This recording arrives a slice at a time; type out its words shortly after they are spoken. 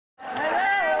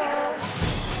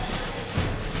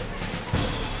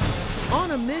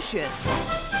on a mission.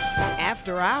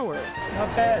 After hours.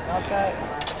 Okay.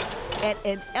 At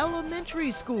an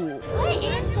elementary school. What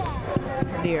is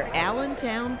that? Near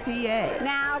Allentown, PA.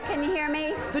 Now, can you hear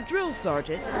me? The drill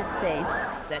sergeant Let's see.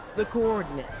 sets the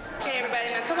coordinates. Okay,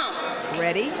 everybody, now come on.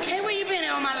 Ready, Hey, where you been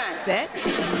at all my life? set,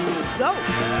 go.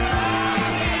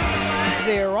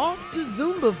 They're off to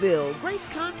Zumbaville, Grace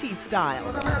Conti style.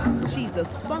 She's a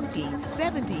spunky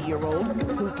 70-year-old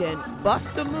who can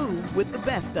bust a move with the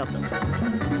best of them.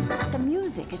 The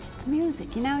music, it's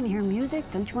music. You know, when you hear music,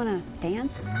 don't you want to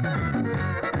dance?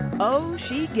 Oh,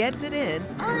 she gets it in.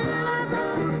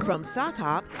 From sock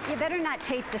hop You better not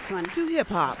tape this one. to hip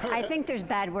hop, I think there's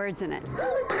bad words in it.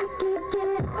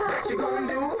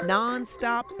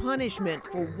 non-stop punishment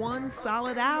for 1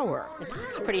 solid hour. It's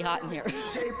pretty hot in here.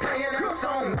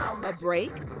 A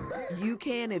break? You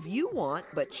can if you want,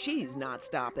 but she's not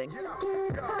stopping.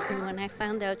 And when I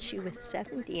found out she was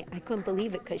 70, I couldn't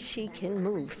believe it because she can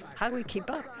move. How do we keep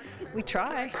up? We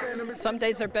try. Some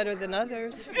days are better than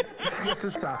others.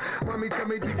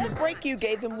 That break you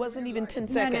gave them wasn't even 10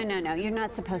 seconds. No. You're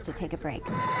not supposed to take a break.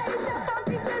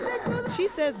 She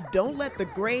says don't let the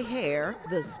gray hair,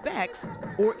 the specs,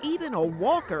 or even a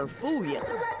walker fool you.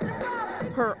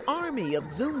 Her army of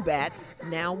Zumbats,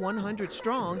 now 100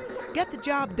 strong, get the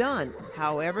job done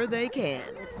however they can.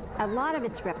 A lot of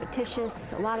it's repetitious.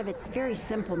 A lot of it's very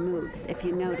simple moves. If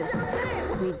you notice,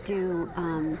 we do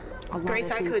a lot Grace,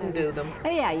 of I things couldn't like do this. them. Oh,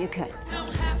 yeah, you could.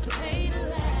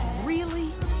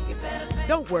 Really?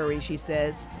 Don't worry, she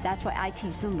says. That's why I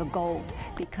teach Zumba Gold,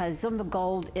 because Zumba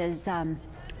Gold is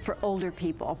for older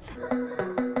people.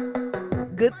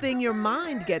 Good thing your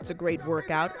mind gets a great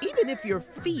workout, even if your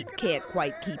feet can't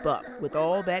quite keep up with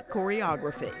all that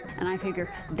choreography. And I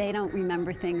figure they don't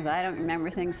remember things, I don't remember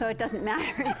things, so it doesn't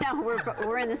matter. You know,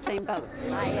 we're in the same boat.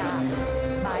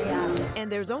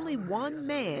 And there's only one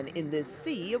man in this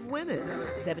sea of women,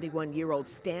 71-year-old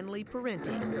Stanley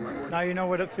Parenti. Now you know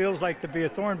what it feels like to be a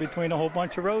thorn between a whole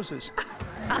bunch of roses.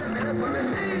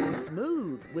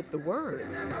 Smooth with the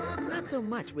words, not so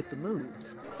much with the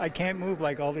moves. I can't move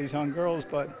like all these young girls,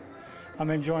 but I'm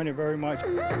enjoying it very much.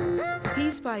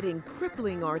 He's fighting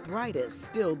crippling arthritis.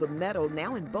 Still, the metal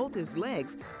now in both his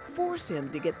legs force him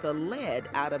to get the lead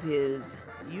out of his,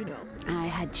 you know. I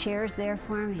had chairs there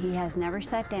for him. He has never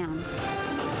sat down.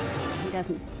 He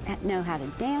doesn't know how to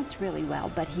dance really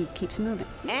well, but he keeps moving.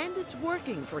 And it's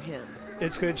working for him.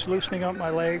 It's good. It's loosening up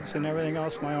my legs and everything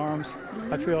else, my arms.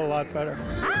 I feel a lot better.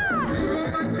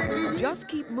 Just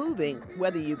keep moving,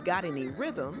 whether you've got any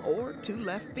rhythm or 2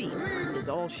 left feet, is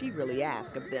all she really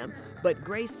asks of them. But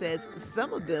Grace says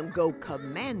some of them go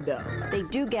commando. They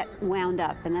do get wound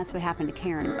up, and that's what happened to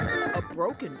Karen. A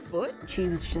broken foot? She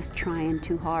was just trying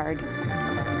too hard.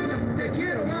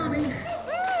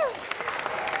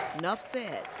 Enough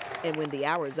said. And when the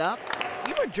hour's up,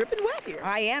 you are dripping wet here.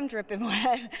 I am dripping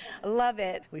wet. I love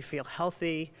it. We feel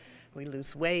healthy. We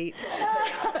lose weight.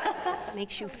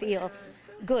 Makes you feel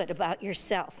good about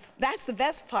yourself. That's the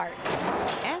best part.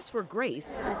 As for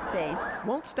Grace, Let's see.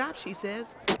 won't stop, she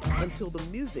says, until the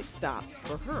music stops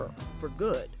for her, for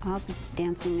good. I'll be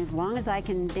dancing as long as I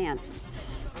can dance.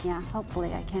 Yeah,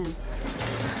 hopefully I can.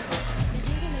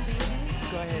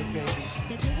 Go ahead,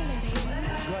 baby.